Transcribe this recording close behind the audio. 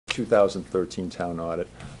2013 town audit.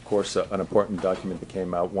 Of course, an important document that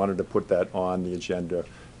came out. Wanted to put that on the agenda,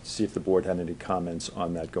 see if the board had any comments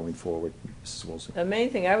on that going forward. Mrs. Wilson. The main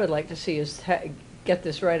thing I would like to see is get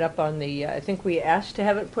this right up on the, I think we asked to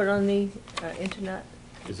have it put on the internet.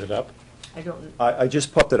 Is it up? I don't. I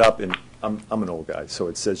just popped it up, and I'm an old guy, so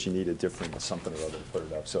it says you need a different something or other to put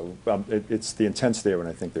it up. So it's the intent's there, and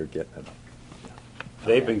I think they're getting it up.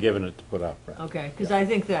 They've been given it to put up. Right? Okay, because I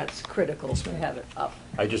think that's critical to have it up.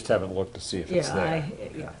 I just haven't looked to see if it's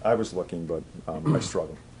there. I was looking, but I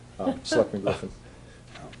struggled. Selectman Griffin.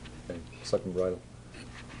 Okay. Selectman Bridle.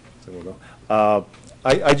 So we'll go.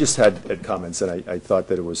 I just had comments, and I thought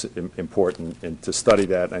that it was important and to study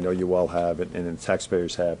that. I know you all have it, and the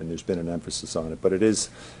taxpayers have, and there's been an emphasis on it. But it is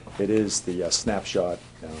the snapshot,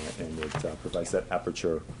 and it provides that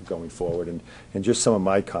aperture going forward. And just some of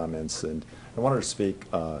my comments, and I wanted to speak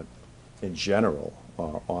in general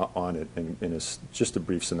on it, in just a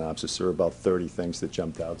brief synopsis. There are about 30 things that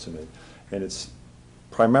jumped out to me, and it's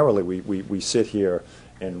primarily we sit here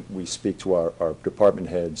and we speak to our department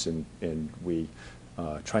heads, and we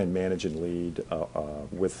try and manage and lead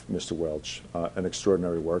with Mr. Welch an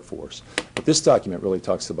extraordinary workforce. But this document really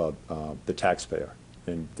talks about the taxpayer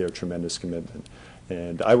and their tremendous commitment.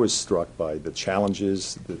 And I was struck by the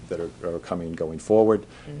challenges that are coming going forward,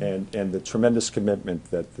 and the tremendous commitment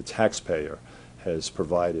that the taxpayer has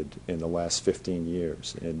provided in the last 15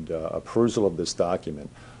 years. And a perusal of this document,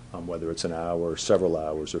 whether it's an hour, several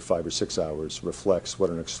hours, or 5 or 6 hours, reflects what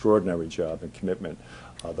an extraordinary job and commitment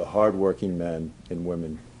the hardworking men and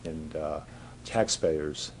women and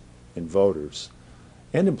taxpayers and voters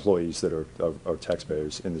and employees that are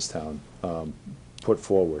taxpayers in this town put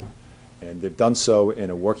forward. And they've done so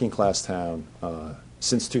in a working class town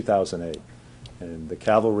since 2008. And the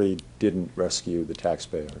cavalry didn't rescue the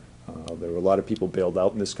taxpayer. There were a lot of people bailed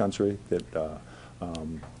out in this country that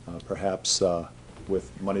perhaps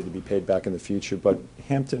with money to be paid back in the future, but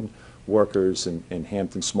Hampton workers and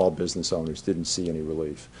Hampton small business owners didn't see any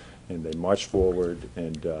relief. And they marched forward,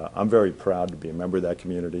 and I'm very proud to be a member of that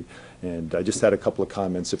community. And I just had a couple of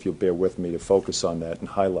comments, if you'll bear with me, to focus on that and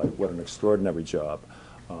highlight what an extraordinary job.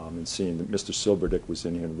 And seeing that Mr. Silberdick was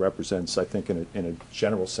in here and represents, I think, in a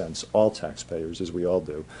general sense, all taxpayers, as we all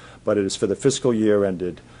do. But it is for the fiscal year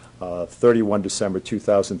ended 31 December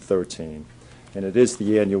 2013, and it is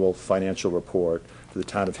the annual financial report for the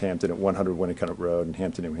town of Hampton at 100 Winnicott Road in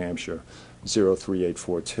Hampton, New Hampshire,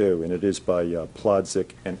 03842, and it is by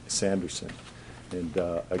Plodzik and Sanderson. And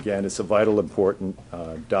again, it's a vital, important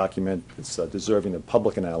document. It's deserving of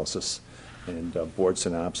public analysis and board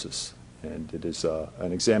synopsis. And it is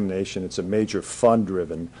an examination. It's a major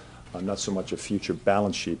fund-driven, not so much a future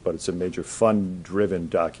balance sheet, but it's a major fund-driven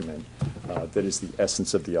document that is the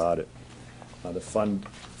essence of the audit. The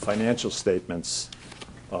financial statements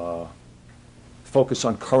focus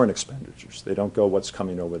on current expenditures. They don't go what's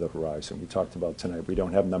coming over the horizon. We talked about tonight, we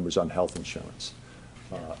don't have numbers on health insurance.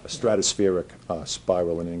 A stratospheric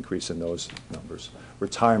spiral and increase in those numbers.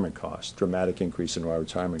 Retirement costs, dramatic increase in our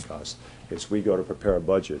retirement costs. As we go to prepare a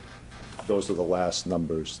budget, those are the last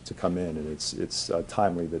numbers to come in, and it's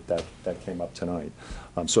timely that came up tonight.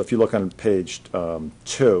 So if you look on page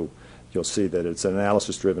 2, you'll see that it's an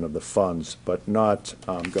analysis driven of the funds, but not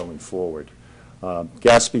going forward.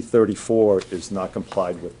 GASB 34 is not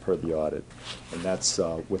complied with per the audit, and that's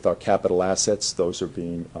with our capital assets. Those are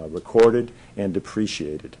being recorded and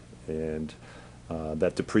depreciated, and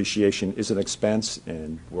that depreciation is an expense,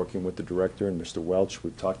 and working with the director and Mr. Welch,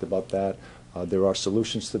 we've talked about that. There are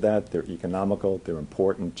solutions to that. They're economical. They're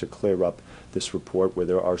important to clear up this report where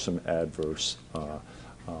there are some adverse,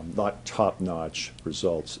 not top-notch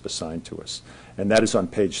results assigned to us. And that is on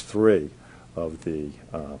page 3 of the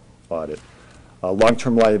audit.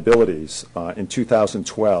 Long-term liabilities in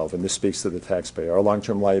 2012, and this speaks to the taxpayer, our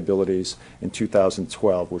long-term liabilities in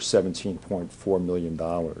 2012 were $17.4 million.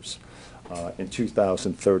 In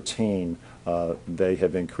 2013, they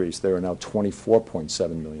have increased. There are now $24.7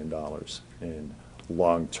 million in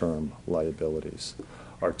long-term liabilities.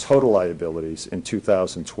 Our total liabilities in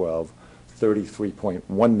 2012,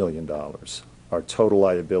 $33.1 million. Our total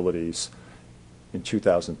liabilities in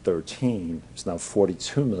 2013 is now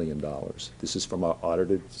 $42 million. This is from our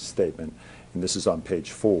audited statement, and this is on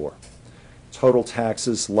page 4. Total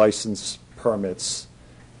taxes, license, permits,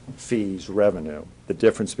 fees, revenue. The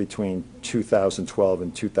difference between 2012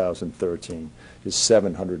 and 2013 is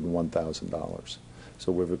 $701,000.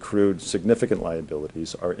 So we've accrued significant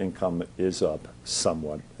liabilities. Our income is up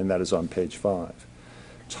somewhat, and that is on page 5.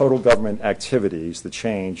 Total government activities, the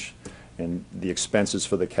change in the expenses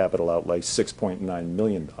for the capital outlay, $6.9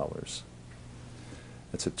 million.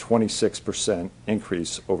 That's a 26%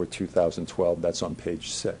 increase over 2012. That's on page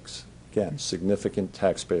 6. Again, significant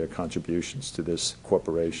taxpayer contributions to this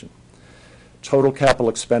corporation. Total capital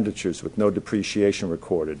expenditures with no depreciation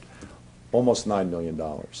recorded, almost $9 million.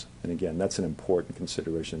 And again, that's an important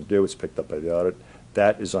consideration to do. It's picked up by the audit.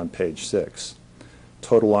 That is on page 6.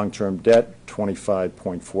 Total long-term debt,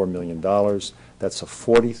 $25.4 million. That's a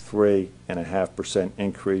 43.5%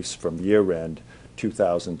 increase from year-end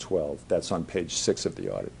 2012. That's on page 6 of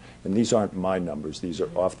the audit. And these aren't my numbers. These are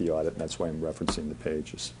off the audit, and that's why I'm referencing the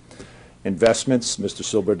pages. Investments, Mr.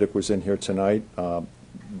 Silberdick was in here tonight.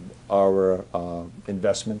 Our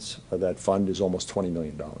investments of that fund is almost $20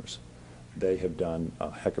 million. They have done a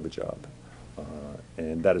heck of a job,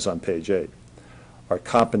 and that is on page 8. Our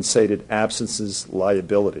compensated absences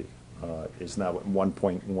liability is now at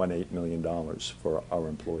 $1.18 million for our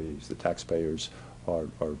employees. The taxpayers are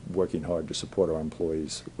working hard to support our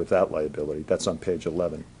employees with that liability. That's on page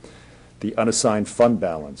 11. The unassigned fund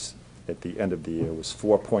balance at the end of the year was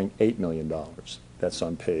 $4.8 million. That's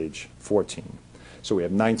on page 14. So we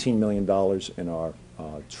have $19 million in our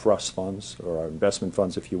trust funds, or our investment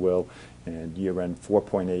funds, if you will, and year-end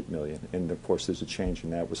 $4.8 million. And, of course, there's a change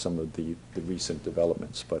in that with some of the recent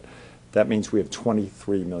developments. But that means we have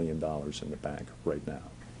 $23 million in the bank right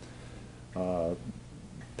now.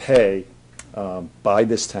 Pay by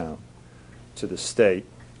this town to the state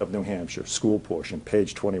of New Hampshire, school portion,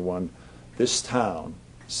 page 21. This town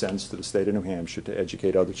sends to the state of New Hampshire to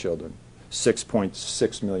educate other children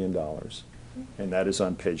 $6.6 million. And that is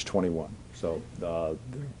on page 21. So the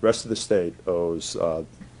rest of the state owes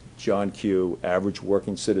John Q., average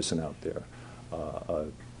working citizen out there,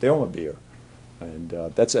 they owe a beer. And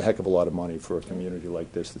that's a heck of a lot of money for a community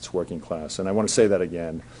like this that's working class. And I want to say that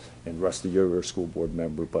again, and Rusty, you're a school board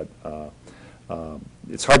member, but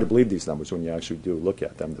it's hard to believe these numbers when you actually do look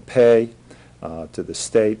at them. The pay to the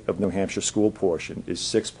state of New Hampshire school portion is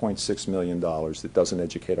 $6.6 million. That doesn't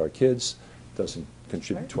educate our kids, doesn't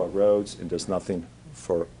contribute to our roads, and does nothing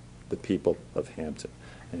for the people of Hampton.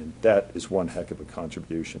 And that is one heck of a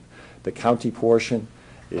contribution. The county portion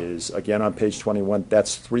is, again, on page 21,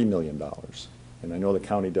 that's $3 million. And I know the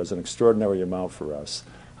county does an extraordinary amount for us.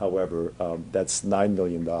 However, that's $9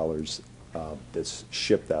 million that's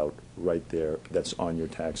shipped out right there, that's on your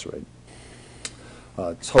tax rate.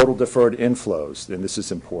 Total deferred inflows, and this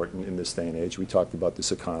is important in this day and age. We talked about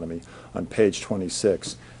this economy. On page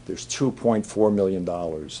 26, there's $2.4 million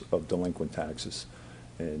of delinquent taxes.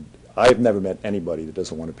 And I've never met anybody that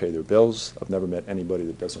doesn't want to pay their bills. I've never met anybody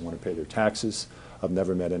that doesn't want to pay their taxes. I've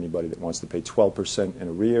never met anybody that wants to pay 12% in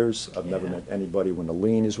arrears. I've never met anybody when a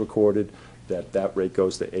lien is recorded that rate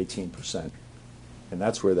goes to 18%. And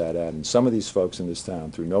that's where that at. And some of these folks in this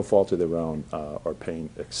town, through no fault of their own, are paying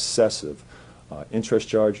excessive interest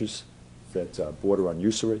charges that border on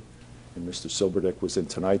usury. And Mr. Silberdick was in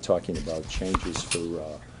tonight talking about changes for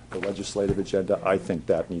the legislative agenda. I think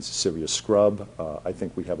that needs a serious scrub. I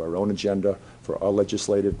think we have our own agenda for our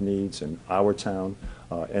legislative needs in our town,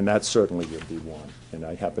 and that certainly would be one. And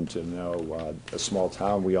I happen to know a small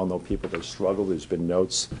town. We all know people that struggle. There's been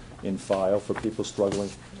notes in file for people struggling,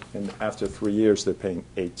 and after 3 years, they're paying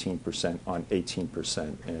 18% on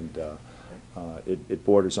 18%, and it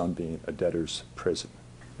borders on being a debtor's prison,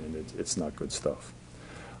 and it's not good stuff.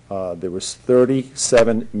 There was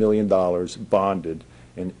 $37 million bonded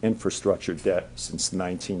in infrastructure debt since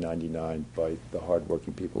 1999 by the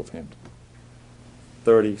hardworking people of Hampton.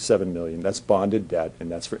 37 million. That's bonded debt,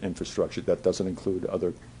 and that's for infrastructure. That doesn't include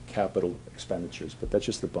other capital expenditures, but that's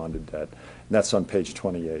just the bonded debt. And that's on page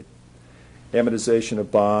 28. Amortization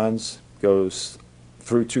of bonds goes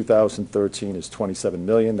through 2013 is 27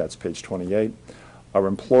 million. That's page 28. Our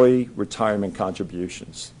employee retirement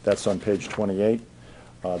contributions. That's on page 28.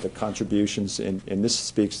 The contributions, and this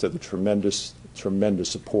speaks to the tremendous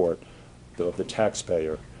support of the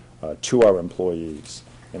taxpayer to our employees.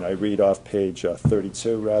 And I read off page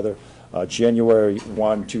 32, rather. January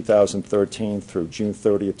 1, 2013 through June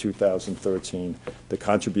 30th, 2013, the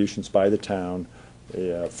contributions by the town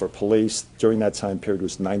for police during that time period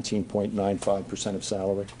was 19.95% of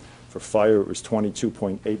salary. For fire, it was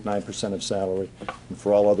 22.89% of salary. And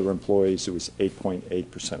for all other employees, it was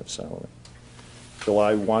 8.8% of salary.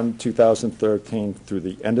 July 1, 2013 through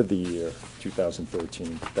the end of the year,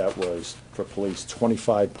 2013, that was for police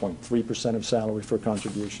 25.3% of salary for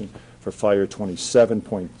contribution, for fire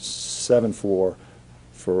 27.74%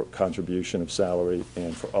 for contribution of salary,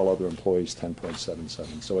 and for all other employees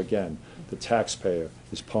 10.77%. So again, the taxpayer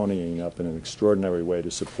is ponying up in an extraordinary way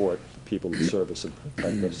to support the people who serve us and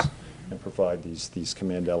protect us and provide these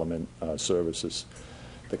command element services.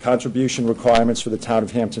 The contribution requirements for the town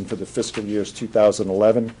of Hampton for the fiscal years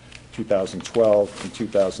 2011, 2012, and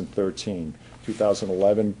 2013.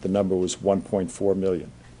 2011, the number was 1.4 million.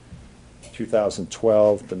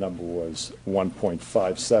 2012, the number was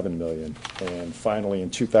 1.57 million. And finally, in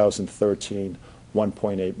 2013,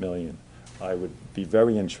 1.8 million. I would be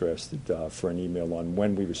very interested for an email on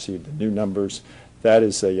when we received the new numbers. That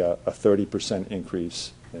is a 30%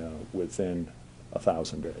 increase within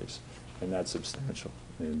 1,000 days, and that's substantial.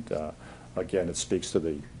 And again, it speaks to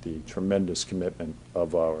the tremendous commitment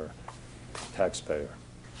of our taxpayer.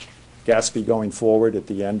 GASB going forward at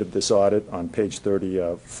the end of this audit on page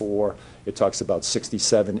 34, it talks about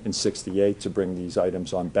 67 and 68 to bring these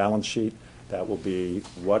items on balance sheet. That will be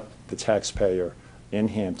what the taxpayer in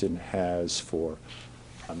Hampton has for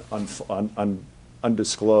an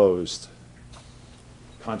undisclosed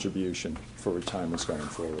contribution for retirements going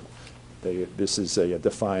forward. This is a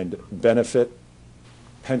defined benefit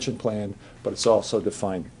pension plan, but it's also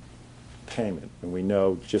defined payment. And we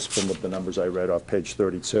know just from the numbers I read off page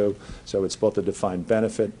 32, so it's both a defined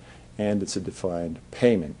benefit and it's a defined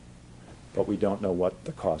payment, but we don't know what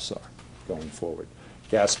the costs are going forward.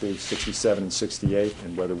 GASB 67 and 68,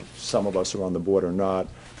 and whether some of us are on the board or not,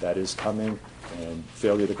 that is coming, and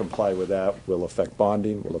failure to comply with that will affect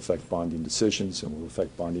bonding decisions, and will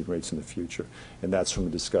affect bonding rates in the future. And that's from a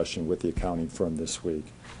discussion with the accounting firm this week.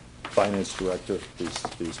 Finance director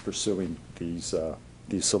is pursuing these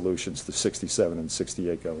solutions, the 67 and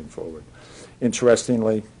 68 going forward.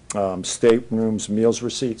 Interestingly, staterooms meals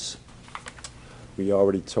receipts. We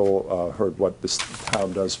already heard what this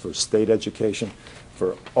town does for state education.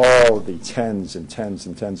 For all the tens and tens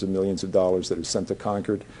and tens of millions of dollars that are sent to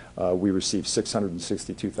Concord, we received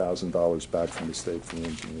 $662,000 back from the state for the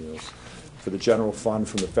engineers. For the general fund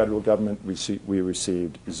from the federal government, we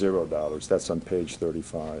received $0. That's on page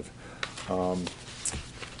 35.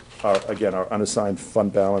 Again, our unassigned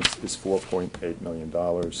fund balance is $4.8 million.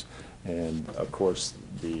 And, of course,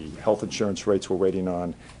 the health insurance rates we're waiting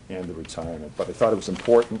on and the retirement. But I thought it was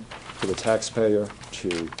important for the taxpayer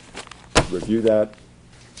to review that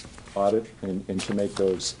audit and to make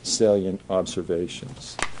those salient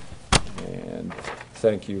observations. And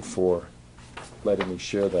thank you for letting me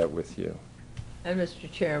share that with you. And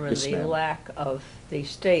Mr. Chairman, Yes, the ma'am. lack of the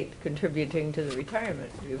state contributing to the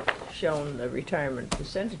retirement. You've shown the retirement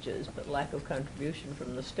percentages, but lack of contribution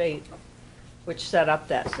from the state, which set up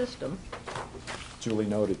that system, Duly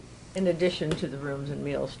noted. in addition to the rooms and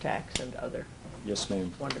meals tax and other Yes,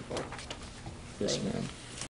 ma'am. wonderful Yes, things. ma'am.